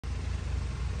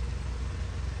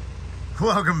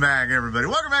Welcome back, everybody.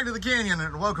 Welcome back to the Canyon,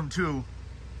 and welcome to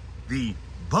the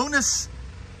bonus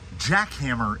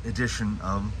jackhammer edition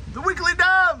of the Weekly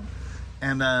Dumb.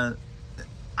 And I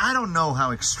don't know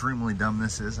how extremely dumb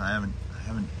this is. I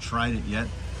haven't tried it yet.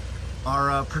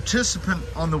 Our participant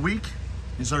on the week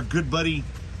is our good buddy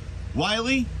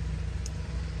Wiley,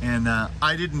 and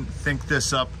I didn't think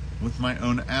this up with my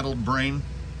own addled brain.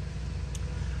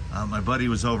 My buddy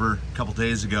was over a couple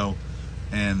days ago,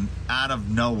 and out of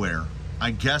nowhere, I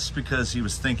guess because he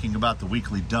was thinking about the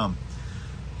Weekly Dump,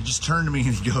 he just turned to me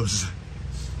and he goes,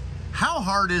 "How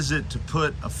hard is it to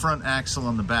put a front axle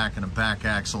on the back and a back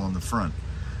axle on the front?"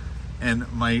 And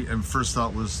my first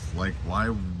thought was like, why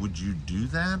would you do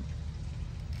that?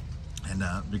 And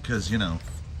because, you know,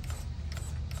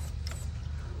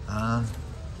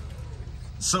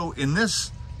 so in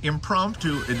this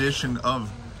impromptu edition of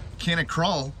Can It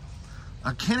Crawl,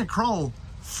 a Can It Crawl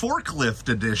forklift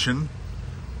edition,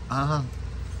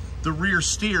 the rear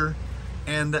steer.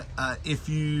 And if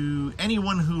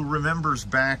anyone who remembers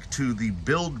back to the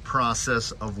build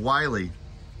process of Wiley,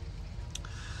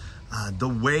 the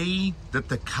way that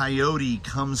the Coyote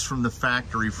comes from the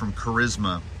factory from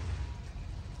Charisma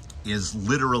is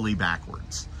literally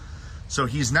backwards. So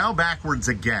he's now backwards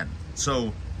again.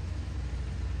 So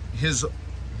his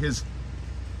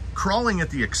crawling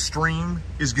at the extreme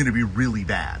is going to be really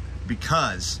bad,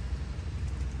 because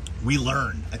we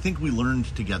learned, I think we learned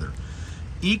together,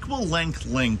 equal length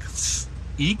links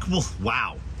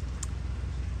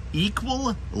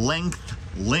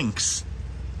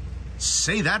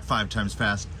say that 5 times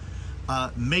fast,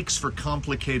 makes for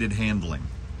complicated handling.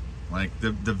 Like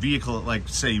the vehicle, like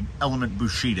say Element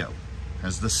Bushido,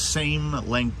 has the same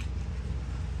links.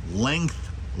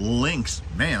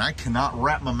 Man, I cannot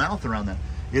wrap my mouth around that.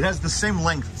 It has the same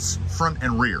lengths front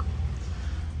and rear.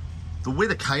 The way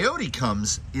the Coyote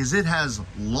comes is it has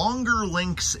longer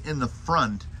links in the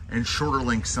front and shorter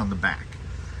links on the back.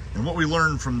 And what we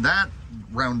learned from that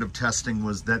round of testing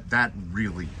was that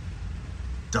really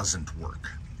doesn't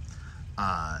work.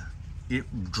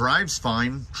 It drives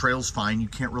fine, trails fine, you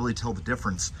can't really tell the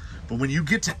difference. But when you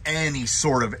get to any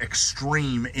sort of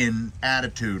extreme in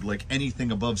attitude, like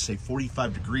anything above, say,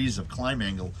 45 degrees of climb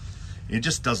angle, it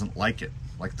just doesn't like it.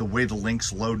 Like the way the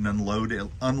links load and unload, it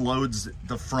unloads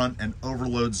the front and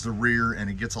overloads the rear, and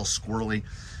it gets all squirrely.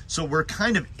 So we're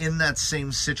kind of in that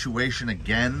same situation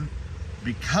again,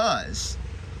 because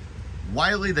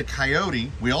Wiley the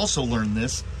Coyote, we also learned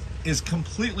this, is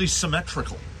completely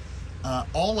symmetrical.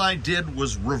 All I did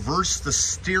was reverse the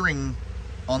steering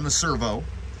on the servo,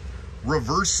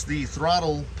 reverse the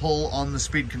throttle pull on the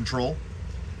speed control,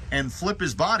 and flip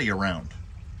his body around,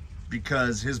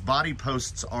 because his body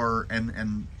posts are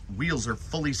and wheels are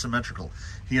fully symmetrical.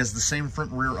 He has the same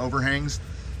front and rear overhangs.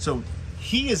 So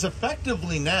he is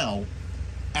effectively now,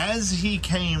 as he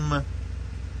came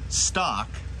stock,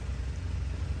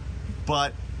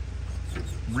 but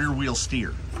rear wheel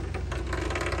steer.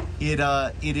 It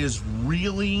is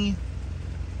really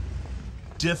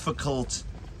difficult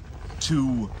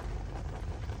to,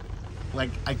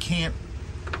 like, I can't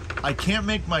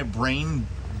make my brain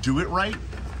do it right.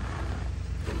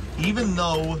 Even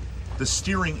though the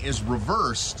steering is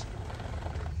reversed,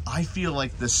 I feel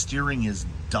like the steering is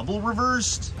double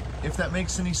reversed, if that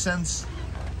makes any sense.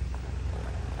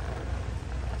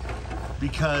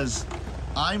 Because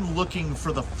I'm looking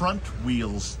for the front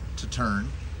wheels to turn,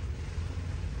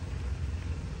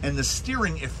 and the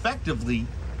steering effectively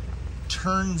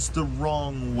turns the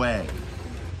wrong way.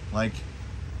 Like,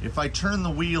 if I turn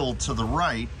the wheel to the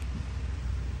right,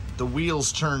 the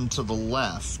wheels turn to the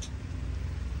left.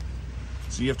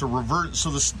 So you have to revert. So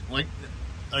this, like,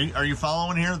 are you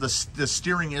following here? The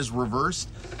steering is reversed.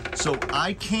 So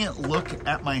I can't look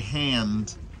at my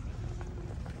hand,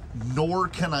 nor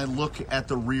can I look at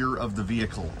the rear of the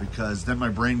vehicle, because then my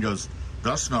brain goes,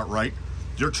 that's not right.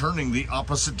 You're turning the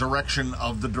opposite direction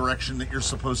of the direction that you're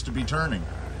supposed to be turning.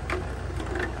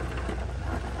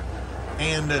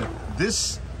 And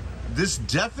this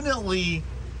definitely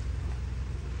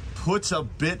puts a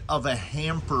bit of a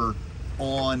hamper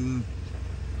on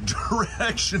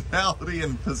directionality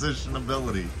and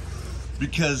positionability,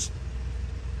 because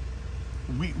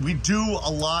we do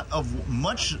a lot of,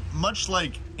 much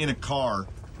like in a car,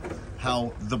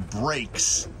 how the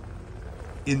brakes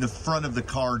in the front of the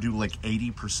car do like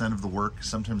 80% of the work,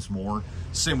 sometimes more.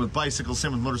 Same with bicycles,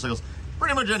 same with motorcycles.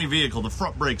 Pretty much any vehicle, the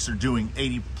front brakes are doing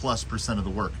 80+% of the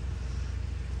work.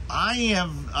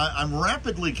 I'm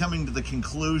rapidly coming to the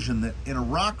conclusion that in a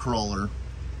rock crawler,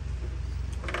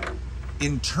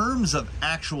 in terms of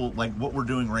actual, like what we're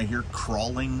doing right here,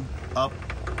 crawling up,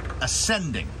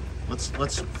 ascending,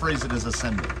 let's phrase it as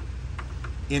ascending.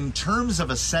 in terms of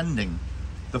ascending,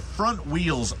 the front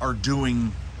wheels are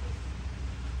doing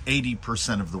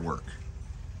 80% of the work.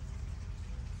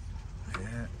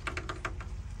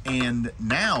 And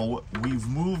now we've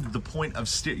moved the point of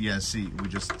steer. Yeah, see, we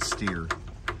just steer.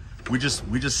 We just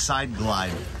side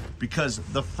glide because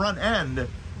the front end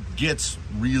gets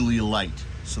really light.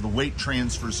 So the weight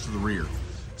transfers to the rear.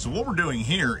 So what we're doing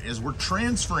here is we're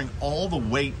transferring all the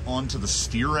weight onto the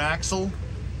steer axle.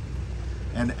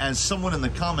 And as someone in the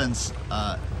comments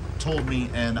told me,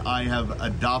 and I have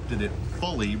adopted it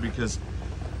fully because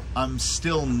I'm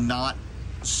still not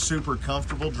super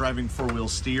comfortable driving four-wheel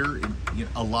steer.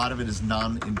 A lot of it is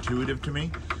non-intuitive to me.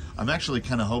 I'm actually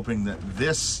kind of hoping that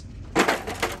this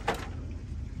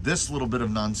little bit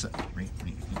of nonsense,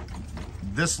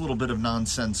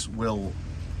 will,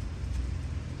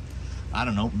 I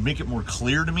don't know, make it more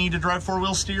clear to me to drive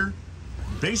four-wheel steer.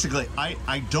 Basically,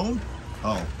 I don't.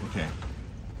 Oh, okay.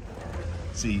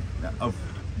 See,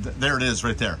 there it is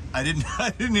right there.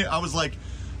 I was like,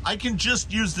 I can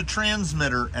just use the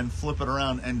transmitter and flip it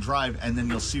around and drive, and then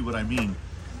you'll see what I mean.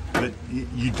 But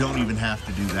you don't even have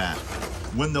to do that.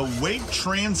 When the weight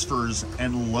transfers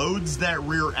and loads that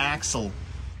rear axle,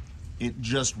 it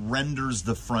just renders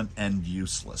the front end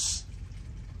useless.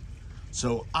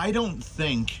 So I don't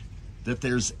think that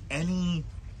there's any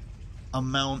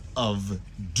amount of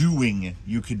doing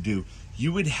you could do.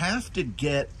 You would have to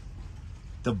get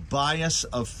the bias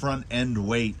of front end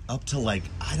weight up to, like,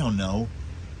 I don't know,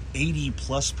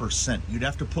 80+%. You'd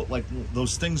have to put like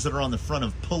those things that are on the front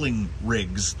of pulling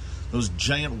rigs, those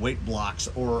giant weight blocks,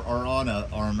 or on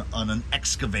an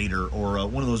excavator or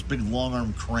one of those big long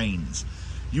arm cranes.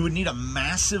 You would need a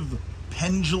massive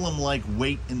pendulum-like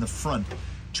weight in the front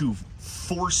to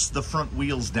force the front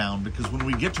wheels down, because when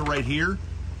we get to right here,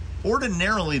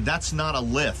 ordinarily that's not a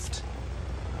lift.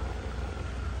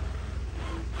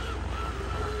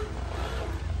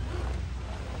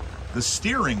 The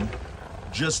steering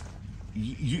just,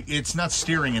 it's not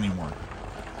steering anymore.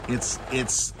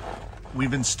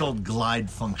 We've installed glide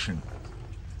function.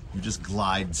 You just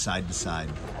glide side to side.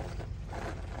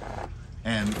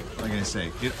 And like I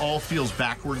say, it all feels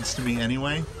backwards to me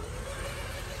anyway.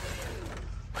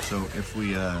 So if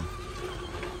we,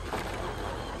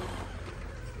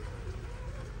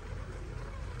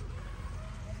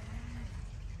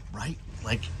 right?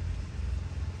 Like,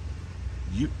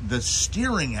 the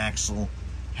steering axle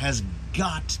has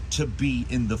got to be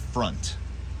in the front.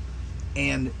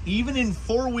 And even in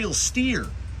four-wheel steer,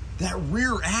 that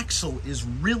rear axle is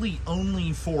really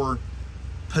only for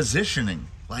positioning.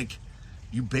 Like,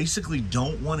 you basically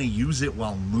don't want to use it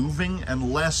while moving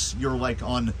unless you're like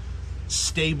on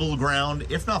stable ground,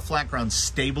 if not flat ground,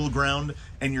 stable ground,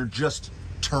 and you're just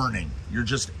turning. You're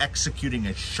just executing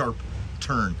a sharp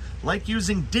turn, like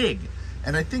using dig.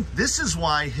 And I think this is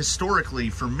why, historically,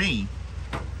 for me,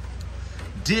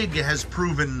 dig has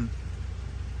proven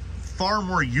far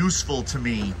more useful to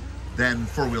me than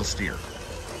four-wheel steer.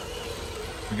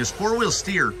 Because four-wheel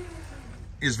steer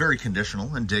is very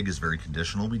conditional, and dig is very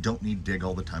conditional. We don't need dig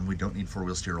all the time. We don't need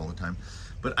four-wheel steer all the time.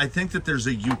 But I think that there's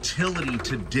a utility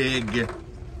to dig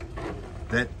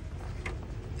that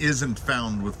isn't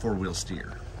found with four-wheel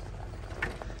steer.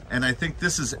 And I think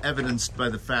this is evidenced by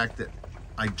the fact that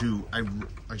I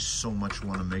so much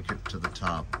want to make it to the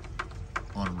top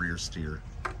on rear steer.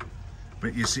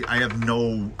 But you see, I have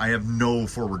no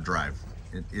forward drive.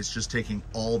 It's just taking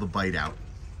all the bite out.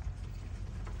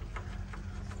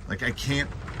 Like, I can't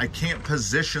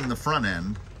position the front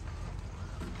end.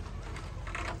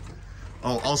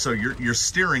 Oh, also your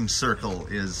steering circle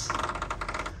is,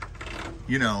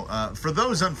 you know, for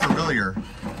those unfamiliar,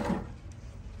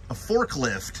 a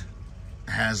forklift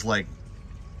has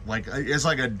it's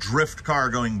like a drift car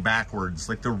going backwards.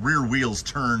 Like, the rear wheels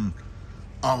turn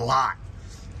a lot.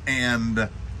 And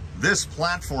this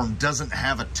platform doesn't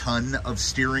have a ton of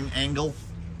steering angle.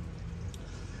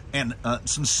 And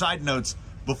some side notes,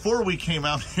 before we came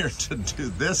out here to do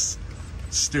this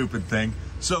stupid thing.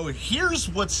 So here's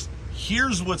what's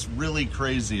really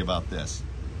crazy about this.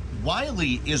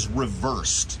 Wiley is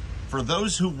reversed. For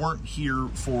those who weren't here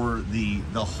for the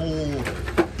whole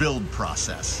build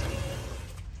process.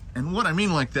 And what I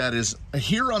mean like that is,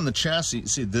 here on the chassis,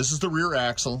 see, this is the rear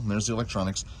axle, and there's the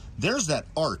electronics. There's that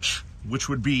arch, which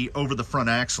would be over the front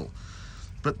axle.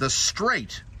 But the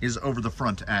straight is over the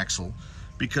front axle,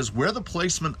 because where the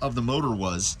placement of the motor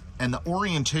was and the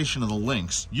orientation of the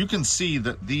links, you can see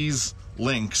that these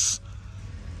links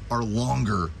are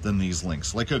longer than these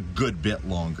links, like a good bit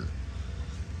longer.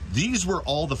 These were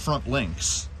all the front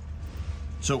links.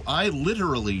 So I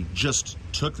literally just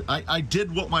I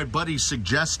did what my buddy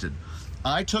suggested.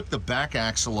 I took the back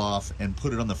axle off and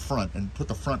put it on the front and put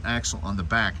the front axle on the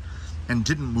back and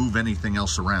didn't move anything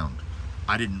else around.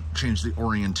 I didn't change the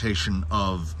orientation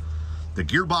of the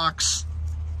gearbox,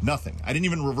 nothing. I didn't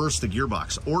even reverse the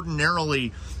gearbox.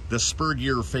 Ordinarily, the spur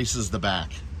gear faces the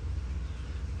back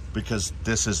because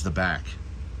this is the back.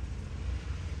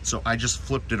 So I just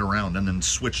flipped it around and then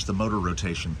switched the motor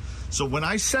rotation. So when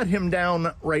I set him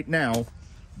down right now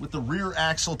with the rear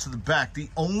axle to the back, the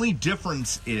only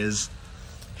difference is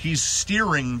he's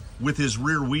steering with his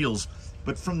rear wheels.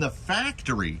 But from the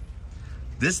factory,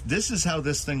 this is how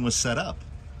this thing was set up,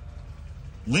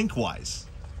 link-wise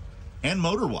and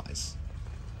motor-wise.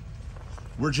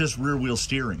 We're just rear wheel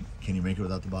steering. Can you make it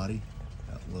without the body?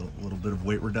 A little bit of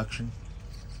weight reduction.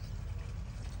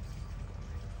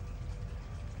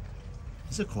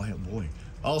 He's a quiet boy.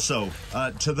 Also,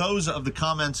 to those of the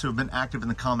comments who have been active in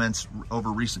the comments over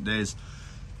recent days,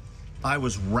 I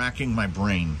was racking my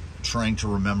brain trying to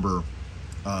remember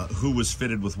who was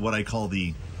fitted with what I call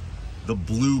the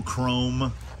blue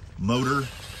chrome motor,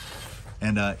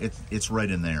 and it's right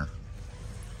in there.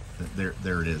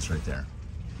 There it is, right there.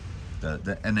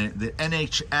 The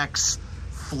NHX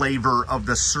flavor of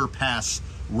the Surpass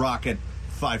Rocket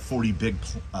 540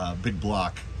 big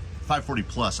block, 540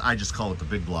 plus. I just call it the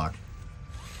big block.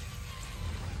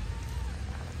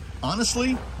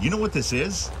 Honestly, you know what this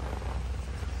is?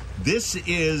 This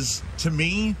is, to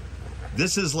me,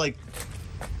 this is like,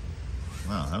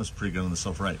 wow, that was pretty good on the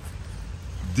self-right.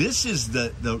 This is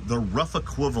the rough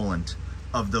equivalent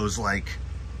of those like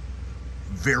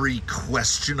very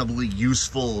questionably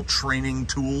useful training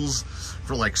tools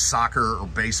for like soccer or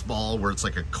baseball, where it's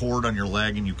like a cord on your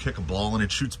leg and you kick a ball and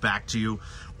it shoots back to you,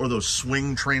 or those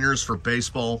swing trainers for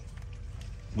baseball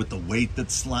with the weight that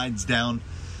slides down.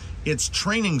 It's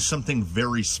training something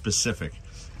very specific.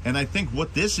 And I think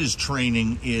what this is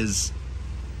training is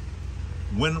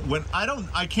when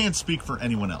I can't speak for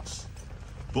anyone else,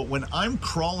 but when I'm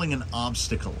crawling an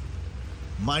obstacle,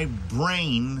 my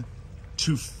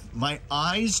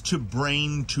eyes to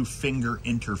brain to finger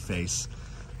interface,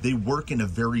 they work in a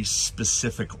very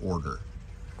specific order.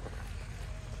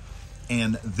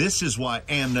 And this is why,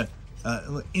 and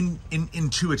in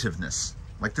intuitiveness,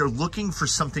 like they're looking for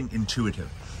something intuitive.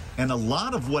 And a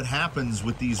lot of what happens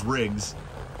with these rigs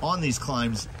on these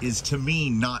climbs is, to me,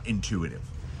 not intuitive.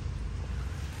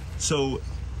 So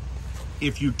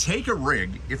if you take a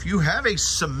rig, if you have a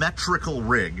symmetrical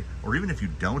rig, or even if you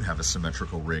don't have a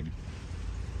symmetrical rig,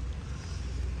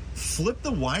 flip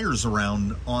the wires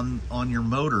around on your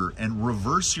motor and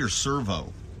reverse your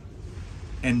servo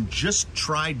and just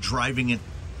try driving it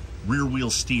rear wheel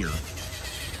steer.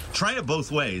 Try it both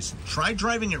ways. Try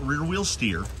driving it rear wheel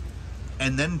steer,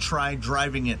 and then try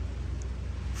driving it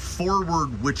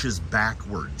forward, which is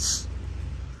backwards.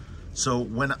 So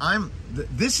when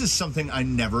this is something I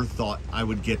never thought I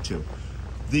would get to.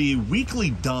 The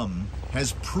Weekly Dumb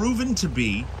has proven to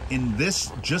be, in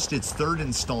this, just its third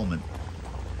installment,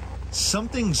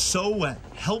 something so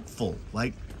helpful.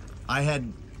 Like,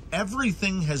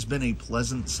 everything has been a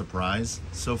pleasant surprise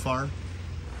so far.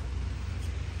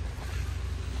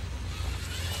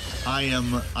 I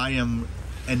am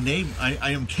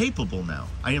capable now.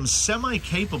 I am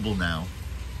semi-capable now.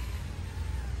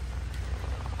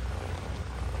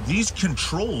 These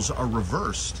controls are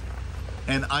reversed.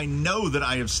 And I know that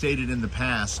I have stated in the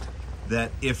past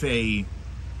that if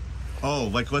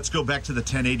like let's go back to the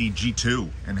 1080 G2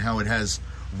 and how it has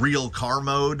real car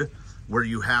mode, where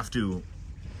you have to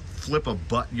flip a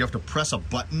button, you have to press a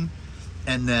button,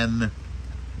 and then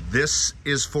this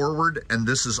is forward and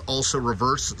this is also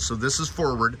reverse. So this is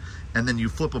forward, and then you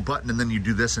flip a button and then you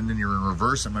do this and then you're in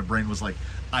reverse. And my brain was like,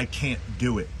 I can't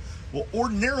do it. Well,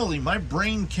 ordinarily my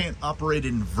brain can't operate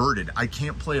inverted. I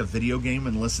can't play a video game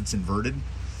unless it's inverted.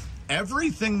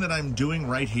 Everything that I'm doing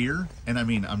right here, and I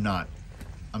mean, I'm not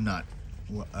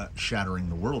shattering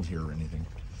the world here or anything,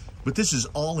 but this is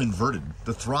all inverted.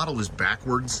 The throttle is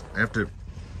backwards. I have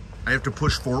to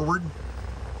push forward.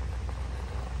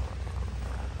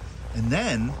 And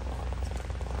then,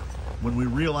 when we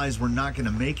realize we're not going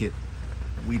to make it,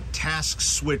 we task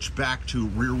switch back to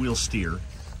rear wheel steer.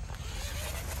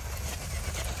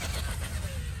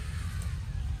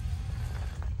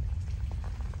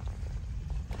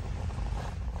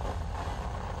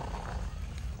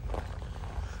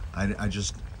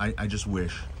 I just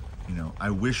wish, you know, I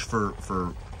wish for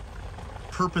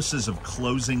purposes of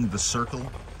closing the circle,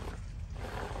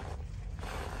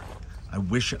 I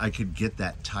wish I could get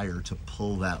that tire to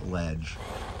pull that ledge.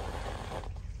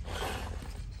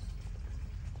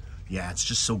 Yeah, it's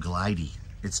just so glidey.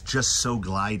 It's just so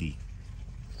glidey.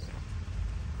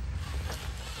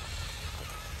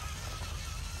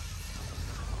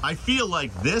 I feel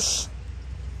like this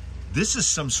is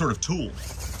some sort of tool.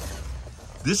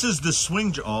 This is the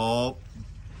swing. Oh,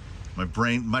 my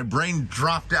brain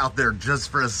dropped out there just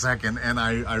for a second, and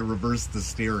I reversed the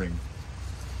steering.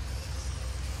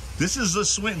 This is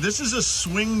a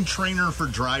swing trainer for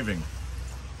driving.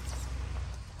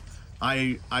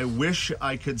 I wish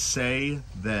I could say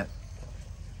that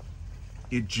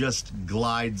it just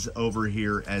glides over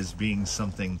here as being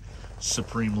something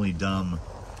supremely dumb,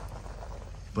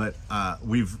 but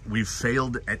we've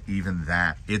failed at even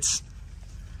that. It's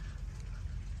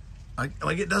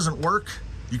like it doesn't work.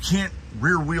 You can't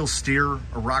rear wheel steer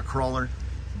a rock crawler,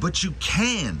 but you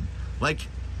can. Like,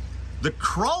 the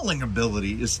crawling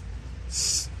ability is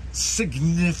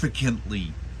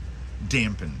significantly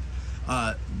dampened.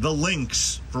 The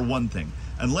links, for one thing,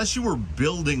 unless you were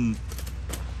building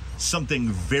something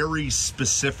very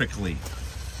specifically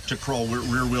to crawl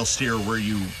rear wheel steer, where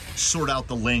you sort out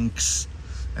the links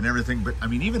and everything. But I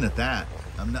mean, even at that,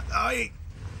 I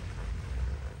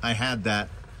had that.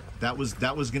 That was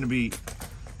gonna be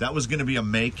a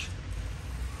make.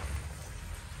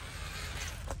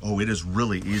 Oh, it is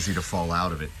really easy to fall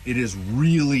out of it. It is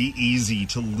really easy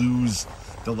to lose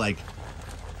the, like,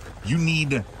 you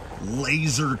need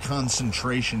laser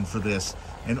concentration for this.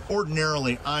 And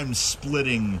ordinarily I'm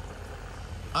splitting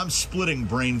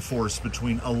brain force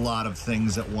between a lot of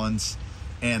things at once.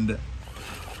 And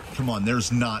come on,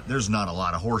 there's not a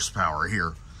lot of horsepower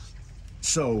here.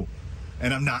 So,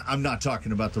 and I'm not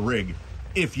talking about the rig,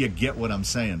 if you get what I'm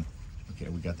saying. Okay,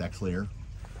 we got that clear.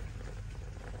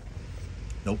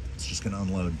 Nope, it's just gonna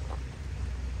unload.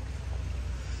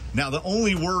 Now the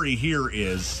only worry here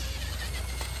is,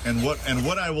 and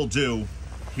what I will do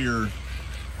here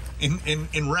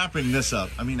in wrapping this up,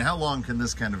 I mean, how long can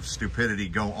this kind of stupidity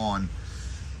go on?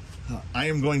 I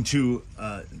am going to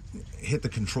hit the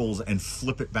controls and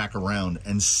flip it back around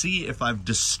and see if I've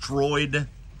destroyed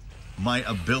my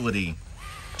ability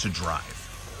to drive.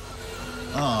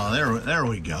 Oh, there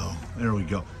we go. There we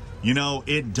go. You know,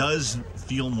 it does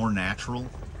feel more natural.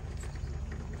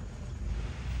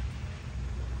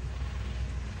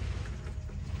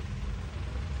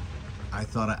 I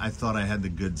thought I had the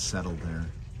goods settled there.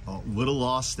 Oh, little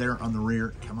loss there on the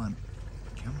rear. Come on.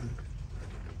 Come on.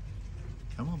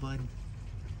 Come on, bud.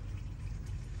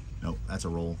 Nope, that's a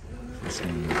roll.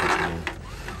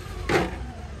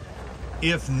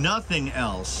 If nothing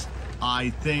else, I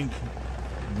think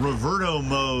Reverto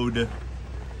mode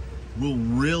will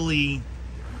really,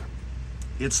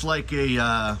 it's like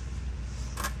a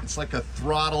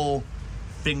throttle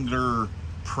finger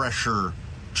pressure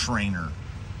trainer.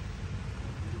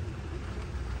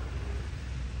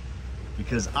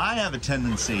 Because I have a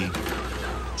tendency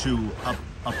to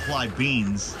apply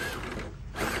beans.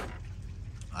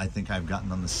 I think I've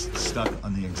gotten stuck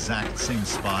on the exact same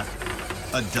spot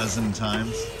a dozen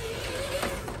times.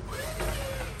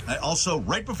 I also,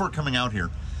 right before coming out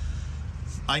here,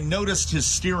 I noticed his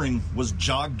steering was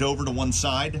jogged over to one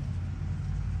side.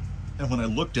 And when I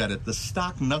looked at it, the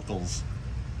stock knuckles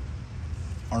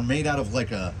are made out of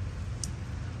like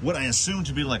what I assume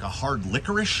to be like a hard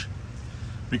licorice,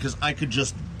 because I could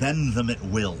just bend them at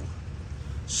will.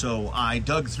 So I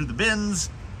dug through the bins,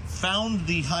 found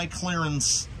the high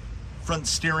clearance front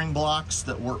steering blocks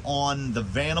that were on the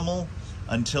Vanimal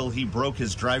until he broke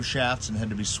his drive shafts and had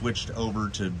to be switched over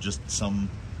to just some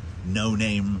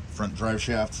no-name front drive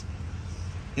shafts.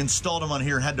 Installed them on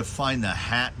here, had to find the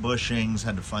hat bushings,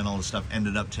 had to find all the stuff.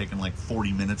 Ended up taking like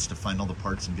 40 minutes to find all the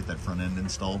parts and get that front end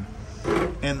installed.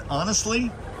 And honestly,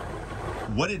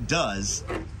 what it does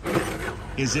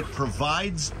is it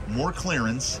provides more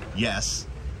clearance, yes,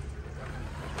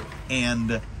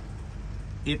 and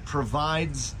it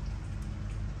provides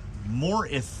more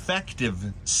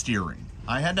effective steering.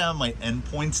 I had to have my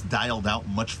endpoints dialed out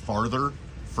much further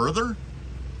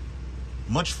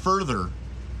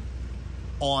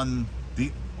on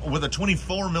with a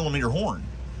 24mm horn.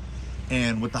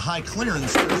 And with the high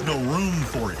clearance, there's no room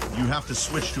for it. You have to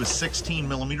switch to a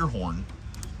 16mm horn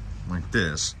like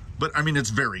this. But I mean, it's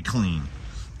very clean.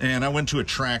 And I went to a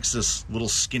Traxxas, little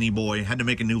skinny boy, had to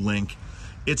make a new link.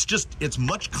 It's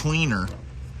much cleaner.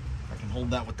 I can hold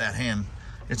that with that hand.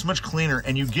 It's much cleaner,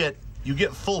 and you get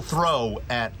full throw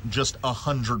at just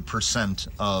 100%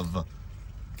 of,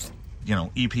 you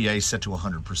know, EPA set to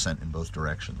 100% in both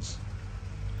directions.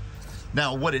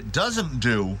 Now, what it doesn't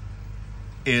do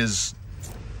is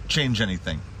change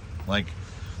anything. Like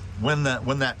when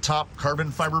that top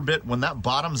carbon fiber bit, when that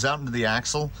bottoms out into the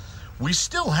axle, we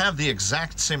still have the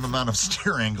exact same amount of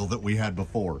steer angle that we had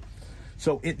before.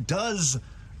 So it does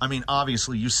I mean,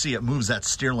 obviously you see it moves that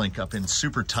steer link up in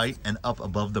super tight and up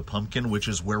above the pumpkin, which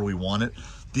is where we want it.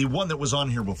 The one that was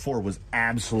on here before was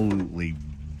absolutely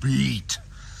beat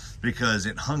because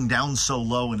it hung down so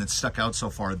low and it stuck out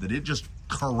so far that it just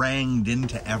caranged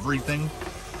into everything.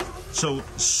 So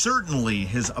certainly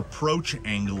his approach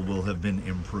angle will have been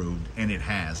improved, and it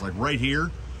has. Like right here,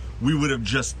 we would have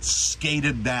just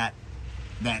skated that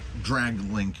drag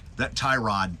link, that tie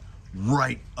rod,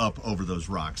 right up over those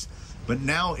rocks. But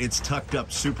now it's tucked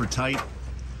up super tight.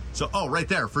 So, oh, right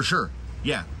there, for sure.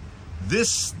 Yeah,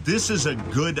 this is a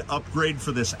good upgrade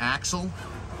for this axle,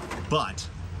 but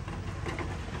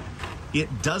it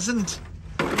doesn't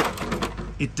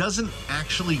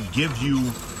actually give you,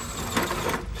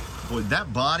 boy,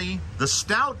 that body, the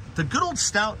Stout, the good old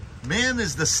Stout, man,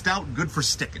 is the Stout good for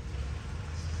sticking.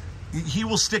 He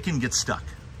will stick and get stuck.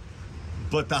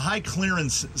 But the high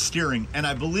clearance steering, and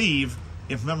I believe,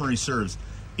 if memory serves,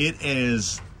 it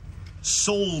is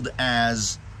sold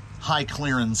as high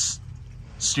clearance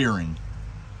steering,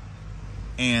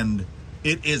 and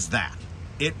it is that.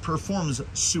 It performs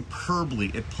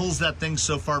superbly. It pulls that thing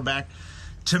so far back.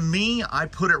 To me, I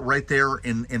put it right there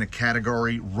in a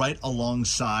category right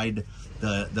alongside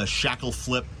the shackle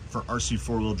flip for RC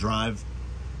four-wheel drive,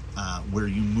 where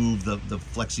you move the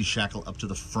flexi shackle up to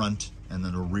the front and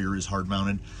then the rear is hard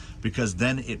mounted, because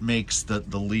then it makes the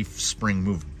leaf spring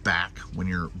move back when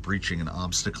you're breaching an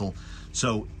obstacle.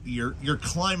 So your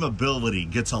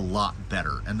climbability gets a lot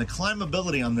better, and the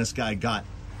climbability on this guy got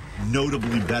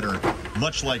notably better,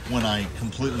 much like when I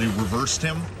completely reversed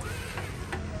him.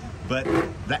 But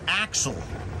the axle,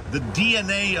 the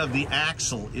DNA of the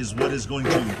axle is what is going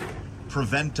to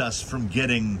prevent us from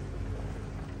getting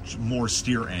more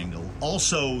steer angle.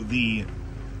 Also,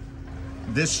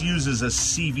 this uses a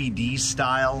CVD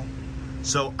style,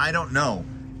 so I don't know.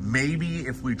 Maybe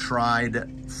if we tried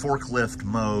forklift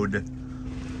mode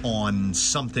on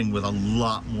something with a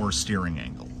lot more steering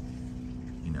angle,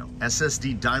 you know,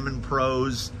 SSD Diamond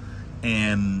Pros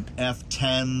and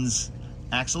F10s,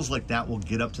 axles like that will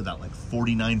get up to that like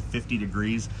 49, 50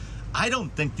 degrees. I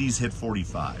don't think these hit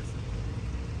 45.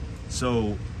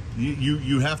 So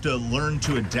you have to learn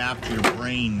to adapt your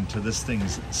brain to this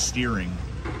thing's steering.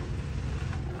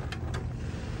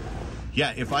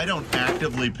 Yeah, if I don't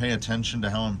actively pay attention to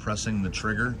how I'm pressing the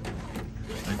trigger,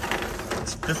 like,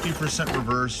 it's 50%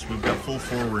 reverse. We've got full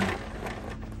forward.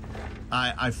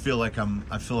 I feel like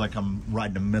I'm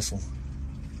riding a missile.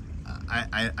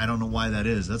 I don't know why that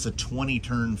is. That's a 20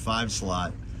 turn 5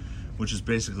 slot, which is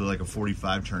basically like a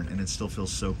 45 turn, and it still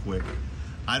feels so quick.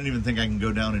 I don't even think I can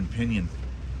go down in pinion.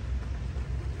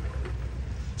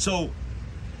 So,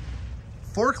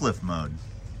 forklift mode.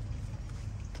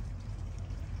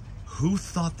 Who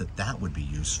thought that would be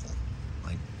useful?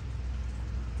 Like,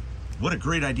 what a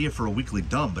great idea for a weekly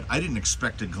dumb, but I didn't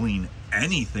expect to glean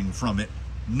anything from it,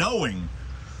 knowing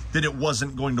that it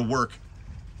wasn't going to work.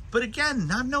 But again,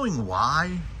 not knowing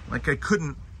why, like I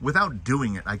couldn't, without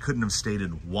doing it, I couldn't have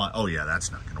stated why. Oh yeah,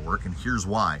 that's not gonna work, and here's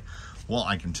why. Well,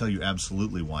 I can tell you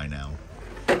absolutely why now.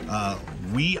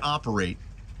 We operate,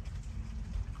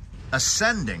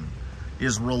 ascending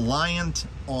is reliant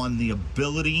on the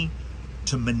ability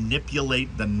to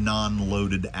manipulate the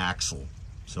non-loaded axle.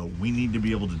 So we need to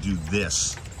be able to do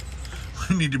this.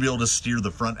 We need to be able to steer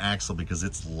the front axle because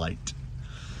it's light.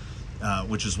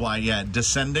 Which is why, yeah,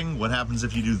 descending, what happens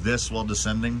if you do this while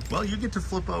descending? Well, you get to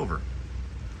flip over.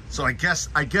 So I guess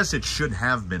it should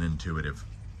have been intuitive.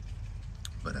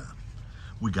 But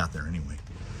we got there anyway.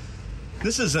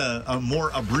 This is a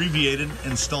more abbreviated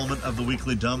installment of the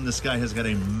Weekly Dumb. This guy has got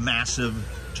a massive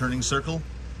turning circle.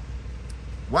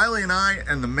 Wiley and I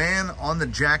and the man on the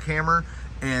jackhammer,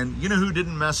 and you know who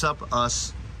didn't mess up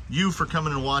us? You for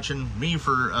coming and watching, me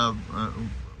for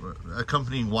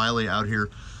accompanying Wiley out here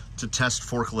to test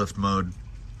forklift mode,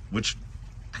 which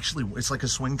actually it's like a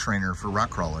swing trainer for rock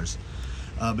crawlers.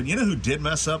 But you know who did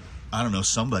mess up? I don't know,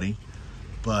 somebody.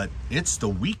 But it's the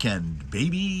weekend,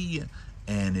 baby.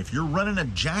 And if you're running a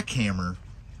jackhammer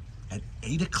at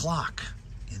 8 o'clock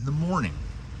in the morning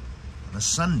on a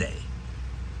Sunday,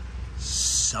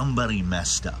 somebody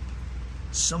messed up.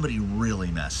 Somebody really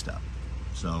messed up.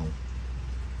 So,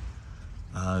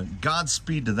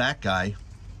 Godspeed to that guy.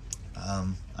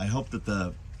 I hope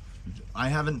that I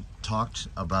haven't talked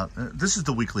about, this is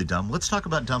the Weekly Dumb. Let's talk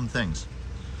about dumb things.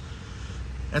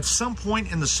 At some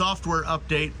point in the software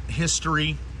update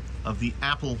history of the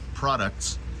Apple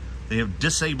products, they have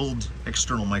disabled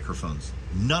external microphones.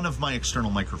 None of my external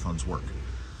microphones work.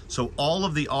 So all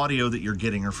of the audio that you're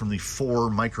getting are from the 4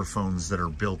 microphones that are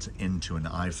built into an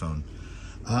iPhone.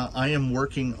 I am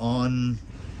working on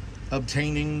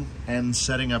obtaining and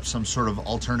setting up some sort of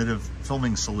alternative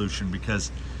filming solution,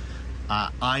 because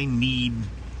I need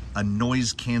a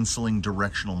noise canceling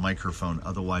directional microphone.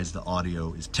 Otherwise the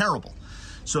audio is terrible.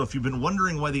 So if you've been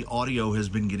wondering why the audio has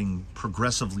been getting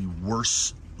progressively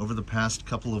worse over the past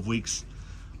couple of weeks,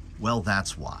 well,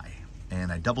 that's why.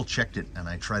 And I double checked it, and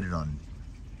I tried it on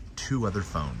 2 other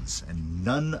phones, and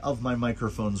none of my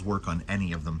microphones work on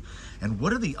any of them. And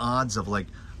what are the odds of, like,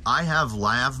 I have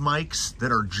lav mics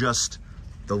that are just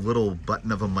the little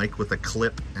button of a mic with a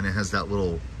clip, and it has that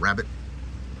little rabbit,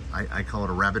 I call it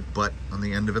a rabbit butt on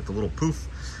the end of it, the little poof,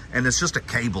 and it's just a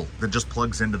cable that just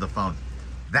plugs into the phone.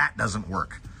 That doesn't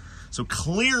work. So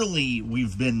clearly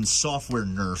we've been software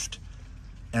nerfed,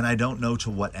 and I don't know to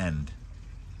what end.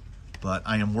 But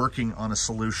I am working on a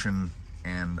solution,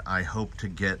 and I hope to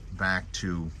get back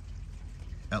to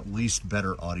at least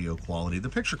better audio quality. The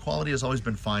picture quality has always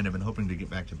been fine. I've been hoping to get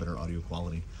back to better audio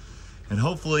quality. And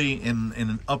hopefully in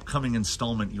an upcoming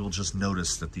installment, you'll just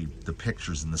notice that the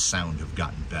pictures and the sound have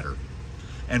gotten better.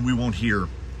 And we won't hear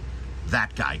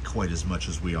that guy quite as much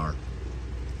as we are.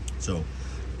 So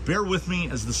bear with me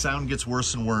as the sound gets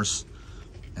worse and worse,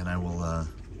 and I will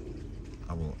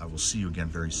see you again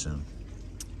very soon.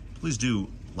 Please do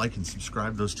like and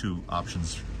subscribe. Those 2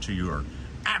 options to you are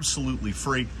absolutely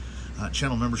free.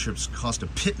 Channel memberships cost a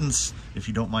pittance if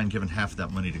you don't mind giving half of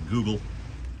that money to Google.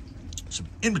 So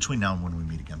in between now and when we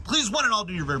meet again, please, one and all,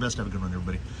 do your very best. Have a good one,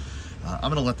 everybody. I'm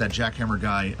going to let that jackhammer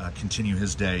guy continue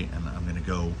his day, and I'm going to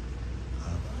go,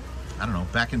 I don't know,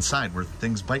 back inside where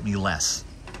things bite me less.